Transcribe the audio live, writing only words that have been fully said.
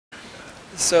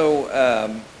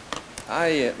So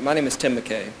my name is Tim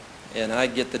McKay, and I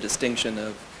get the distinction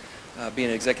of being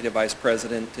an Executive Vice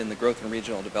President in the Growth and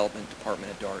Regional Development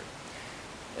Department at DART.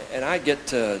 And I get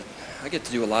to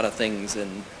do a lot of things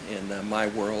in my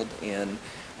world, and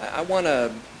I want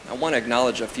to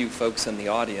acknowledge a few folks in the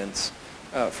audience.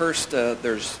 First,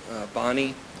 there's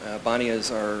Bonnie. Bonnie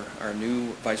is our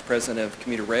new Vice President of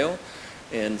Commuter Rail,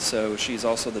 and so she's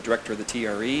also the Director of the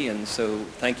TRE, and so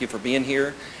thank you for being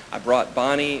here. I brought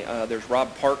Bonnie. There's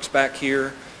Rob Parks back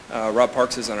here. Rob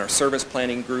Parks is on our service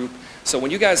planning group. So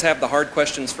when you guys have the hard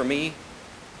questions for me,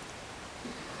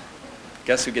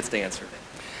 guess who gets to answer?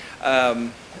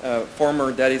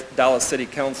 Former Dallas City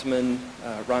Councilman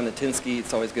Ron Natinsky,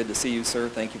 it's always good to see you, sir.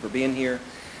 Thank you for being here.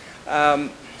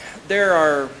 There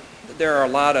are a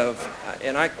lot of,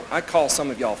 and I call some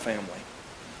of y'all family.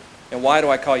 And why do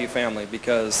I call you family?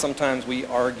 Because sometimes we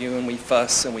argue and we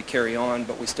fuss and we carry on,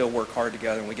 but we still work hard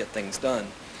together and we get things done.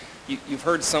 You've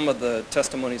heard some of the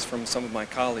testimonies from some of my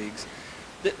colleagues.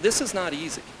 This is not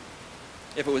easy.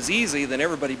 If it was easy, then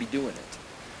everybody would be doing it.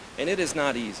 And it is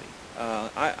not easy.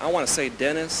 I want to say,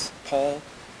 Dennis, Paul,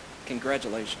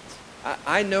 congratulations.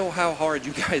 I know how hard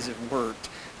you guys have worked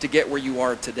to get where you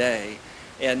are today.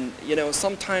 And, you know,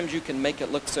 sometimes you can make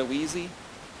it look so easy.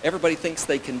 Everybody thinks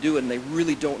they can do it, and they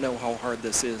really don't know how hard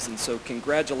this is. And so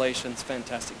congratulations,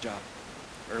 fantastic job.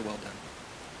 Very well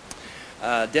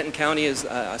done. Denton County is,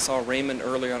 I saw Raymond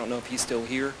earlier. I don't know if he's still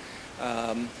here.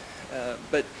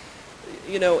 But,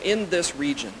 you know, in this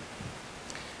region,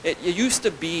 it used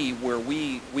to be where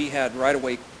we had right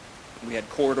away, we had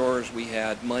corridors, we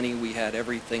had money, we had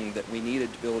everything that we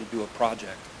needed to be able to do a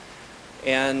project.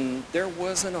 And there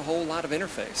wasn't a whole lot of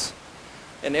interface.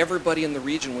 And everybody in the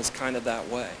region was kind of that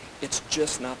way. It's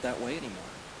just not that way anymore.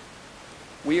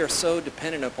 We are so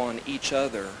dependent upon each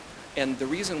other. And the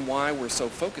reason why we're so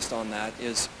focused on that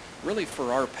is really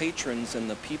for our patrons and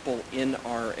the people in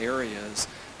our areas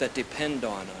that depend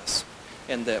on us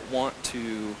and that want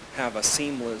to have a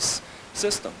seamless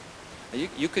system.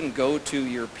 You can go to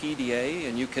your PDA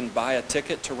and you can buy a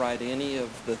ticket to ride any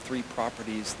of the 3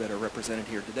 properties that are represented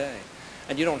here today.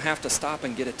 And you don't have to stop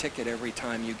and get a ticket every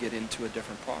time you get into a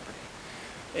different property.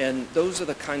 And those are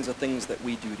the kinds of things that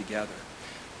we do together.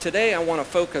 Today I want to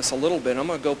focus a little bit. I'm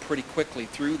going to go pretty quickly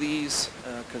through these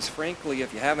because frankly,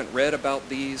 if you haven't read about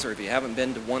these or if you haven't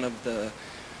been to one of the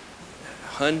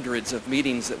hundreds of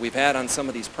meetings that we've had on some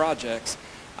of these projects,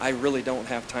 I really don't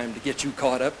have time to get you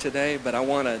caught up today, but I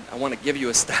want to give you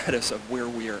a status of where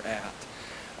we are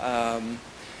at.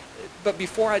 But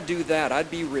before I do that,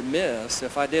 I'd be remiss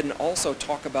if I didn't also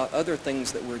talk about other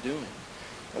things that we're doing.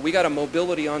 We got a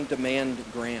Mobility on Demand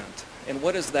grant. And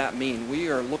what does that mean? We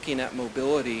are looking at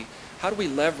mobility. How do we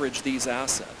leverage these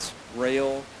assets?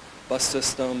 Rail, bus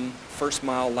system, first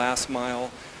mile, last mile,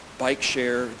 bike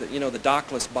share, the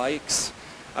dockless bikes.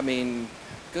 I mean,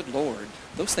 good Lord,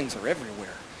 those things are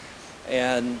everywhere.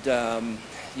 And,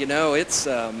 you know, it's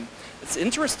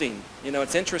interesting. You know,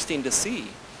 it's interesting to see.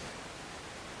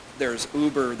 There's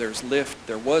Uber, there's Lyft,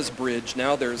 there was Bridge,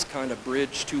 now there's kind of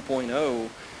Bridge 2.0.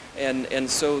 And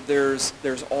so there's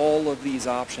all of these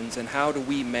options, and how do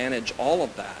we manage all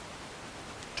of that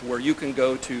to where you can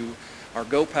go to our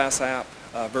GoPass app,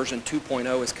 version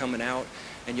 2.0 is coming out,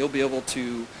 and you'll be able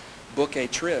to book a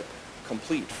trip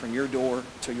complete from your door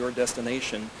to your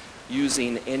destination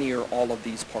using any or all of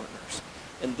these partners.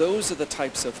 And those are the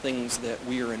types of things that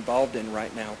we are involved in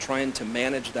right now, trying to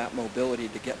manage that mobility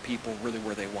to get people really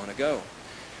where they want to go.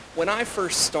 When I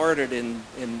first started in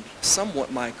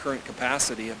somewhat my current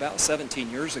capacity about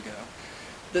 17 years ago,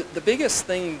 the biggest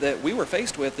thing that we were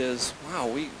faced with is, wow,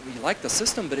 we like the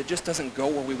system, but it just doesn't go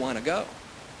where we want to go.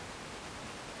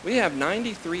 We have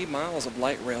 93 miles of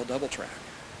light rail double track,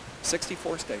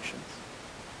 64 stations.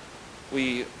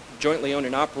 We jointly own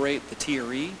and operate the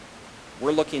TRE.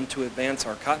 We're looking to advance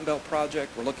our Cotton Belt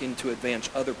project. We're looking to advance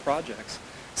other projects,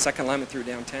 second alignment through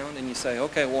downtown, and you say,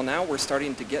 okay, well now we're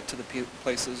starting to get to the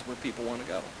places where people want to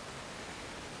go.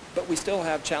 But we still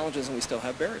have challenges and we still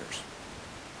have barriers.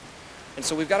 And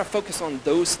so we've got to focus on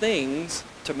those things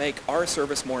to make our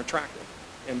service more attractive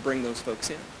and bring those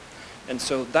folks in. And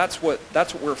so that's what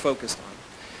we're focused on.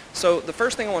 So the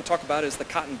first thing I want to talk about is the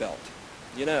Cotton Belt.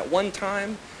 You know, at one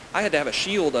time, I had to have a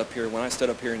shield up here when I stood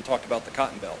up here and talked about the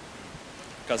Cotton Belt.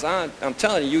 Because I'm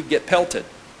telling you, you'd get pelted.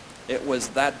 It was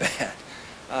that bad.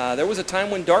 There was a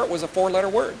time when DART was a 4-letter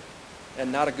word,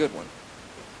 and not a good one.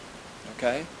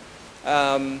 Okay?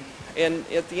 And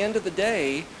at the end of the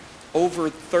day, over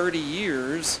 30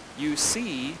 years, you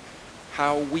see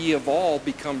how we have all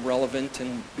become relevant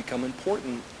and become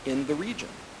important in the region.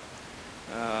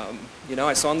 You know,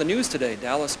 I saw on the news today,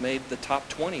 Dallas made the top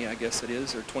 20, I guess it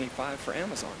is, or 25 for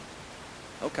Amazon.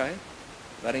 Okay,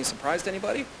 that ain't surprised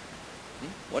anybody?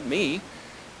 Wasn't me.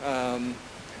 And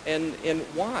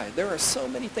why? There are so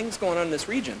many things going on in this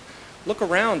region. Look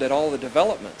around at all the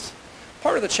developments.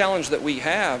 Part of the challenge that we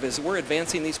have is we're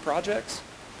advancing these projects.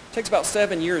 It takes about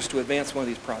 7 years to advance one of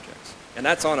these projects, and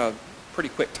that's on a pretty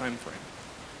quick time frame.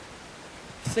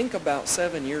 Think about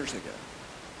 7 years ago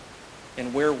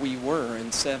and where we were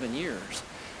in 7 years.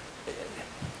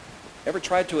 Ever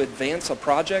tried to advance a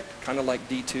project, kind of like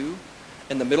D2,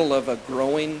 in the middle of a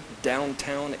growing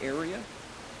downtown area?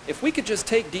 If we could just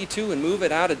take D2 and move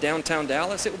it out of downtown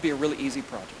Dallas, it would be a really easy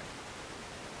project.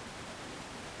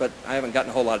 But I haven't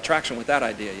gotten a whole lot of traction with that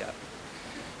idea yet.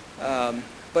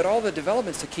 But all the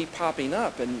developments that keep popping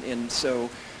up, and so,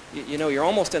 you know, you're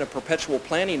almost in a perpetual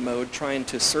planning mode trying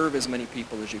to serve as many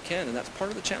people as you can, and that's part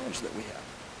of the challenge that we have.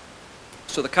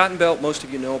 So the Cotton Belt, most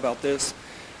of you know about this.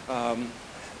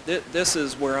 This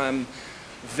is where I'm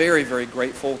very, very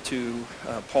grateful to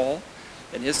Paul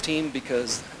and his team,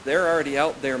 because they're already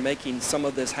out there making some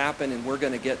of this happen, and we're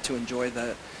going to get to enjoy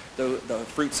the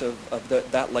fruits of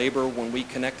that labor. When we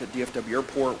connect at DFW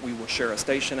Airport, we will share a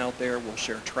station out there, we'll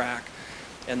share track,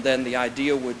 and then the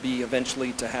idea would be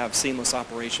eventually to have seamless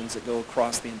operations that go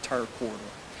across the entire corridor.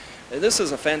 This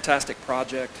is a fantastic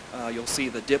project. You'll see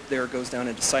the dip there goes down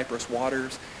into Cypress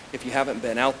Waters. If you haven't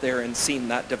been out there and seen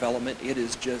that development, it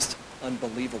is just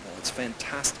unbelievable. It's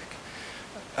fantastic.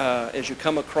 As you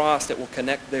come across, it will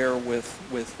connect there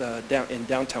in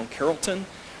downtown Carrollton.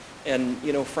 And,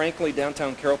 you know, frankly,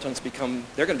 downtown Carrollton's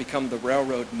they're going to become the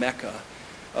railroad mecca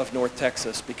of North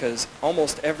Texas, because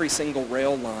almost every single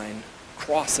rail line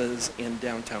crosses in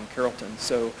downtown Carrollton.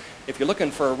 So if you're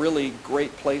looking for a really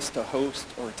great place to host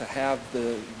or to have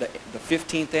the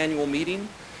 15th annual meeting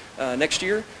next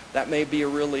year, that may be a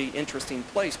really interesting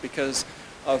place because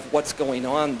of what's going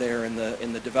on there in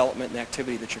the development and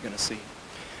activity that you're going to see.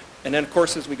 And then, of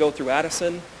course, as we go through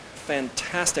Addison,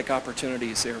 fantastic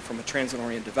opportunities there from a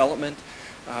transit-oriented development.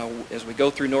 As we go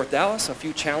through North Dallas, a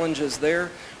few challenges there,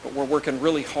 but we're working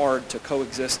really hard to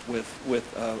coexist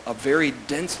with a very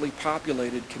densely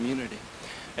populated community.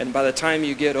 And by the time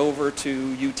you get over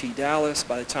to UT Dallas,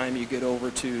 by the time you get over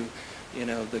to, you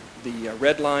know, the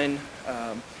Red Line,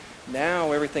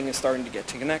 now everything is starting to get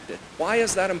connected. Why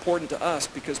is that important to us?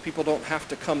 Because people don't have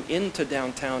to come into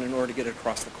downtown in order to get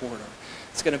across the corridor.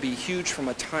 It's going to be huge from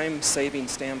a time-saving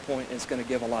standpoint, and it's going to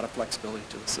give a lot of flexibility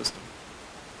to the system.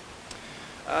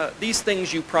 These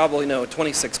things you probably know,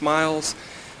 26 miles.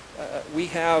 We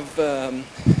have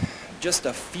just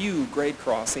a few grade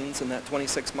crossings in that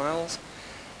 26 miles,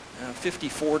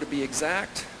 54 to be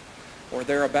exact, or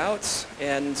thereabouts.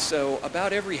 And so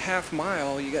about every half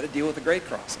mile, you got to deal with a grade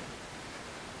crossing.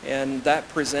 And that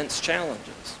presents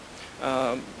challenges.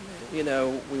 You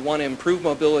know, we want to improve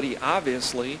mobility,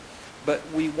 obviously, but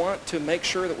we want to make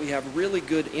sure that we have really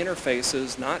good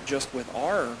interfaces, not just with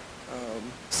our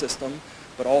system,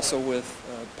 but also with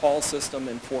Paul's system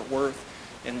in Fort Worth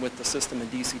and with the system in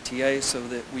DCTA, so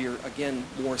that we are, again,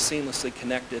 more seamlessly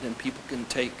connected and people can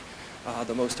take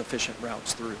the most efficient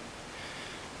routes through.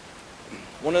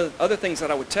 One of the other things that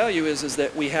I would tell you is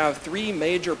that we have 3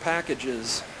 major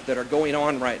packages that are going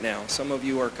on right now. Some of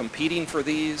you are competing for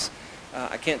these.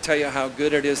 I can't tell you how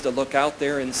good it is to look out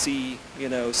there and see, you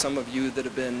know, some of you that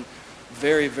have been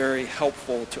very, very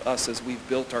helpful to us as we've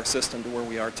built our system to where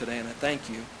we are today, and I thank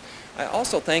you. I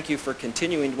also thank you for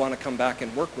continuing to want to come back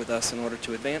and work with us in order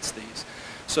to advance these.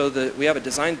 So we have a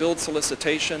design build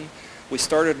solicitation. We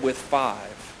started with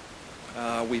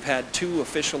 5. We've had 2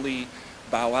 officially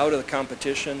bow out of the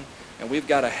competition, and we've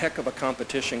got a heck of a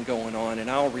competition going on,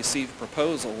 and I'll receive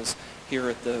proposals here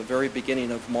at the very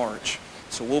beginning of March.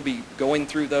 So we'll be going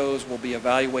through those, we'll be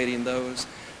evaluating those,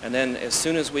 and then as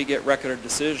soon as we get record of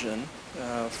decision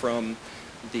from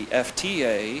the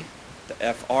FTA,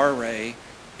 the FRA,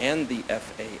 and the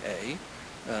FAA,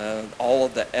 all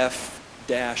of the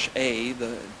F-A,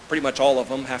 pretty much all of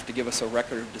them have to give us a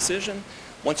record of decision.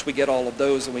 Once we get all of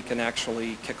those, then we can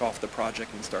actually kick off the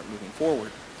project and start moving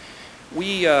forward.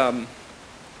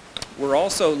 We're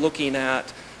also looking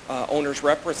at owner's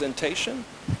representation,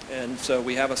 and so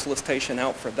we have a solicitation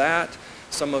out for that.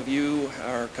 Some of you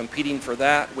are competing for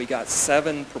that. We got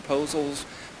 7 proposals.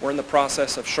 We're in the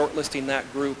process of shortlisting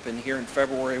that group, and here in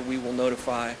February we will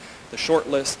notify the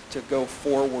shortlist to go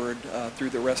forward through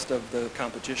the rest of the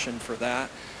competition for that.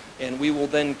 And we will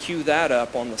then queue that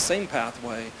up on the same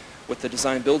pathway with the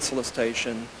design build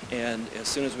solicitation, and as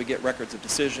soon as we get records of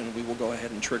decision, we will go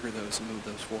ahead and trigger those and move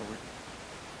those forward.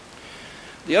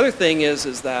 The other thing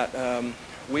is that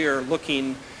we are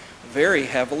looking very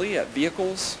heavily at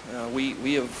vehicles.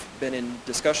 We have been in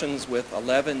discussions with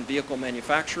 11 vehicle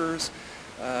manufacturers.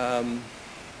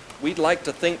 We'd like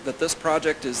to think that this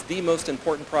project is the most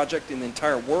important project in the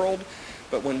entire world,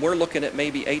 but when we're looking at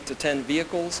maybe 8 to 10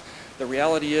 vehicles, the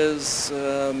reality is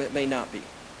it may not be.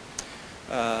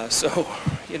 So,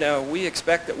 you know, we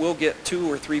expect that we'll get 2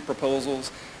 or 3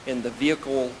 proposals in the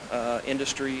vehicle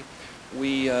industry.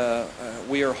 We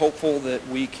are hopeful that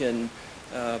we can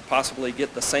possibly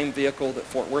get the same vehicle that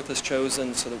Fort Worth has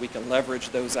chosen so that we can leverage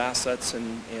those assets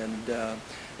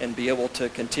and be able to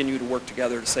continue to work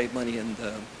together to save money in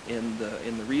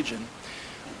the region.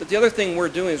 But the other thing we're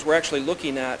doing is we're actually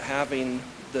looking at having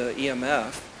the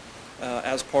EMF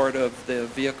as part of the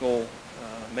vehicle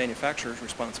manufacturer's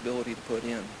responsibility to put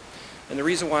in. And the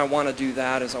reason why I want to do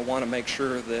that is I want to make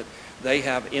sure that they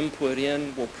have input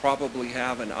in. We'll probably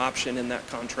have an option in that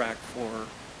contract for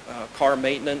car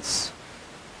maintenance.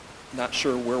 Not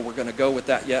sure where we're going to go with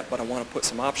that yet, but I want to put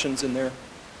some options in there.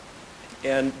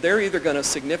 And they're either going to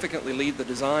significantly lead the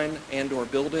design and or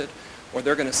build it, or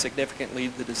they're going to significantly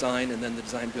lead the design and then the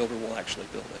design builder will actually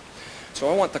build it. So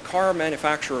I want the car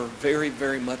manufacturer very,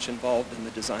 very much involved in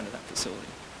the design of that facility.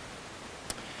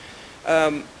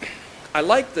 I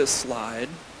like this slide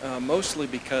mostly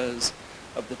because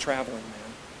of the traveling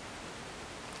man.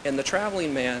 And the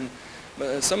traveling man,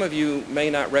 some of you may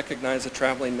not recognize the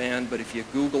traveling man, but if you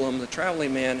Google him, the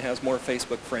traveling man has more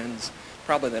Facebook friends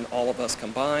probably than all of us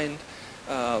combined.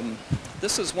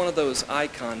 This is one of those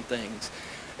icon things.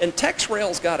 And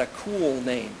TexRail's got a cool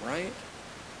name, right?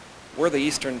 We're the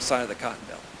eastern side of the Cotton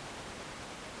Belt.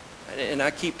 And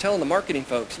I keep telling the marketing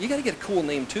folks, you got to get a cool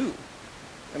name too.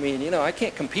 I mean, you know, I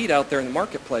can't compete out there in the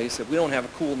marketplace if we don't have a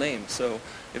cool name. So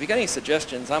if you got any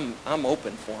suggestions, I'm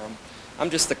open for them. I'm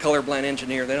just the colorblind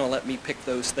engineer. They don't let me pick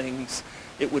those things.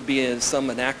 It would be some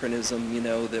anachronism, you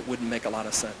know, that wouldn't make a lot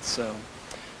of sense. So,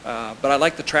 but I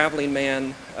like the traveling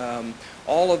man.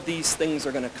 All of these things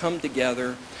are going to come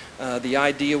together. The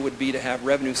idea would be to have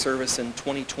revenue service in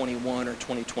 2021 or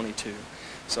 2022.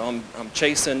 So I'm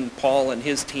chasing Paul and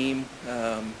his team,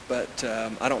 but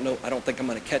I don't know. I don't think I'm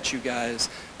going to catch you guys,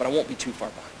 but I won't be too far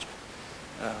behind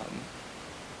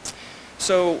you.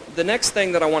 So the next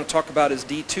thing that I want to talk about is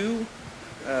D2.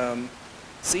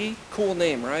 See, cool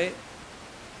name, right?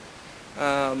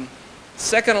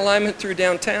 Second alignment through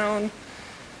downtown.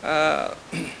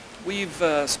 We've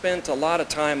spent a lot of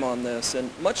time on this, and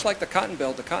much like the Cotton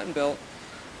Belt,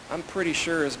 I'm pretty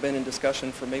sure has been in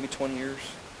discussion for maybe 20 years,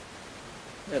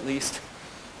 at least.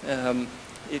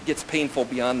 It gets painful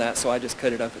beyond that, so I just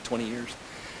cut it up at 20 years.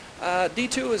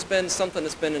 D2 has been something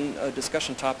that's been in a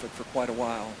discussion topic for quite a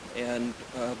while, and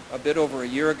a bit over a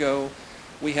year ago,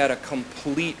 we had a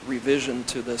complete revision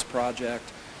to this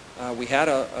project. We had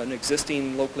an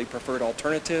existing locally preferred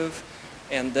alternative,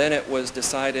 and then it was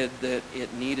decided that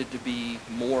it needed to be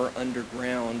more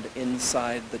underground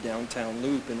inside the downtown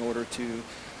loop in order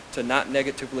to not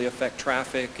negatively affect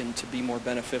traffic and to be more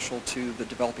beneficial to the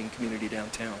developing community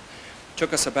downtown. It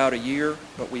took us about a year,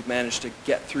 but we managed to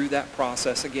get through that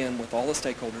process again with all the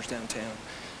stakeholders downtown.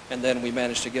 And then we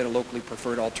managed to get a locally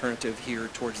preferred alternative here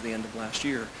towards the end of last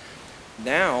year.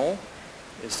 Now,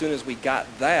 as soon as we got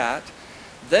that,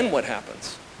 then what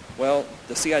happens? Well,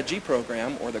 the CIG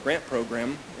program, or the grant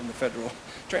program in the Federal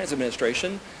Transit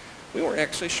Administration, we weren't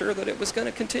actually sure that it was going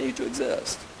to continue to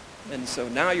exist. And so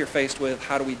now you're faced with,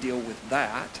 how do we deal with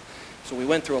that? So we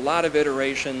went through a lot of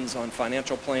iterations on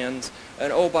financial plans.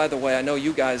 And oh, by the way, I know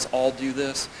you guys all do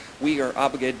this. We are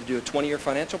obligated to do a 20-year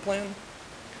financial plan.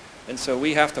 And so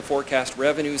we have to forecast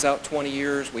revenues out 20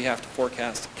 years. We have to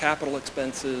forecast capital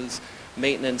expenses,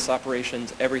 maintenance,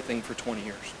 operations, everything for 20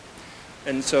 years.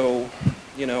 And so,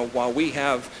 you know, while we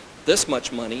have this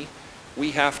much money, we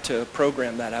have to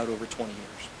program that out over 20 years.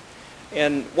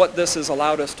 And what this has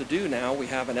allowed us to do now, we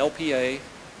have an LPA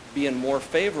being more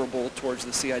favorable towards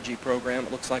the CIG program.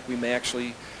 It looks like we may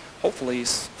actually, hopefully,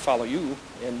 follow you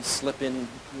and slip in,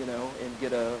 you know, and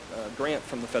get a grant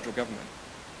from the federal government.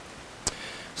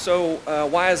 So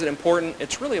why is it important?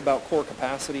 It's really about core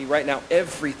capacity. Right now,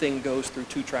 everything goes through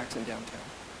 2 tracks in downtown.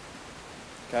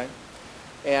 Okay?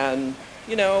 And,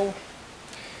 you know,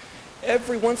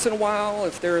 every once in a while,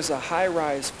 if there's a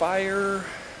high-rise fire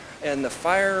and the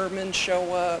firemen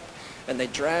show up and they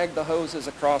drag the hoses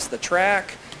across the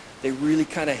track, they really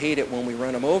kind of hate it when we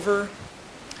run them over.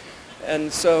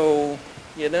 And so,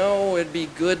 you know, it'd be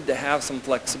good to have some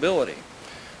flexibility.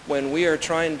 When we are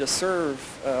trying to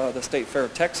serve the State Fair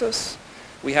of Texas,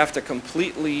 we have to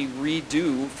completely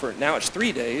redo, for now it's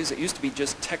 3 days. It used to be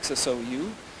just Texas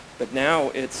OU, but now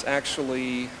it's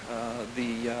actually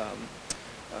the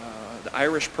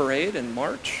Irish Parade in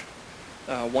March.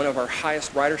 one of our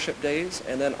highest ridership days,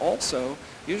 and then also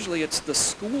usually it's the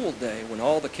school day when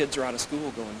all the kids are out of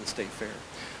school going to the state fair.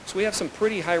 So we have some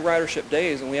pretty high ridership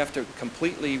days, and we have to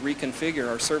completely reconfigure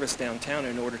our service downtown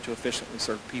in order to efficiently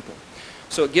serve people.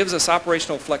 So it gives us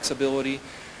operational flexibility,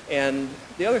 and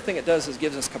the other thing it does is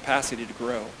gives us capacity to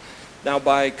grow. Now,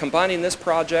 by combining this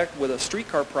project with a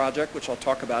streetcar project, which I'll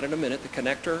talk about in a minute, the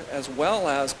connector, as well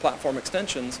as platform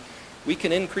extensions, we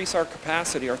can increase our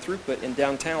capacity, our throughput in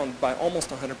downtown by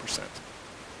almost 100%.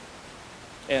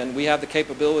 And we have the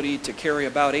capability to carry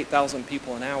about 8,000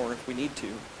 people an hour if we need to.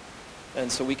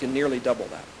 And so we can nearly double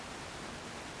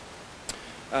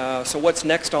that. So what's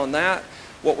next on that?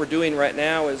 What we're doing right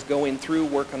now is going through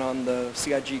working on the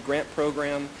CIG grant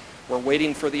program. We're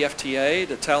waiting for the FTA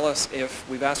to tell us if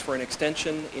we've asked for an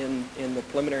extension in the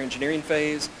preliminary engineering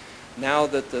phase. Now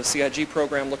that the CIG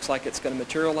program looks like it's going to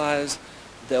materialize,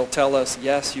 they'll tell us,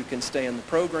 yes, you can stay in the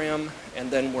program, and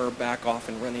then we're back off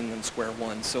and running in square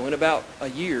one. So in about a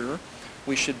year,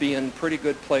 we should be in a pretty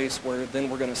good place where then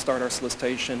we're going to start our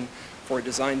solicitation for a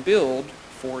design build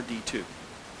for D2.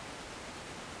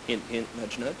 Hint, hint,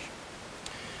 nudge, nudge.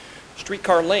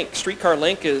 Streetcar Link. Streetcar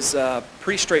Link is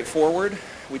pretty straightforward.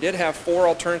 We did have 4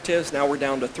 alternatives. Now we're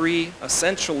down to 3.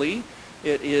 Essentially,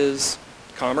 it is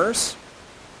Commerce,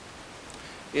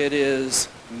 it is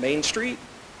Main Street,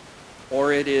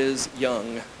 or it is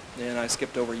Young. And I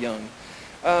skipped over Young.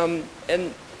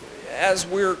 And as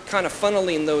we're kind of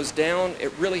funneling those down,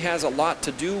 it really has a lot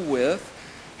to do with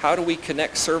how do we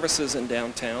connect services in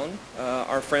downtown.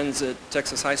 Our friends at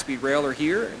Texas High-Speed Rail are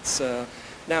here.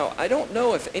 Now, I don't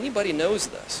know if anybody knows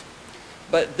this,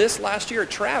 but this last year,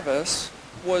 Travis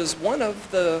was one of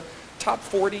the top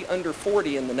 40 under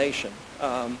 40 in the nation.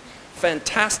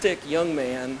 Fantastic young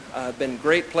man, been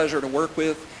great pleasure to work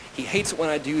with. He hates it when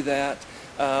I do that,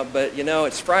 but you know,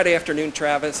 it's Friday afternoon,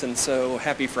 Travis, and so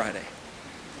happy Friday.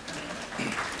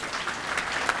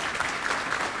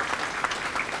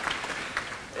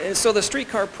 And so the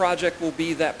streetcar project will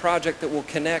be that project that will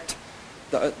connect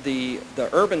the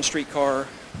urban streetcar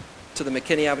to the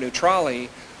McKinney Avenue trolley,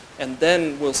 and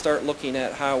then we'll start looking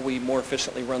at how we more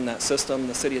efficiently run that system.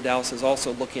 The City of Dallas is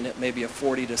also looking at maybe a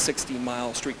 40 to 60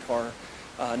 mile streetcar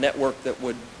network that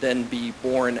would then be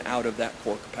born out of that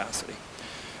core capacity.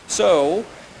 So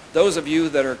those of you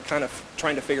that are kind of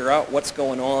trying to figure out what's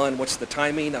going on, what's the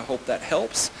timing, I hope that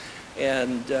helps.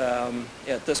 And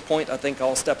at this point, I think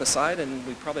I'll step aside and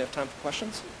we probably have time for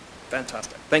questions.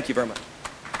 Fantastic. Thank you very much.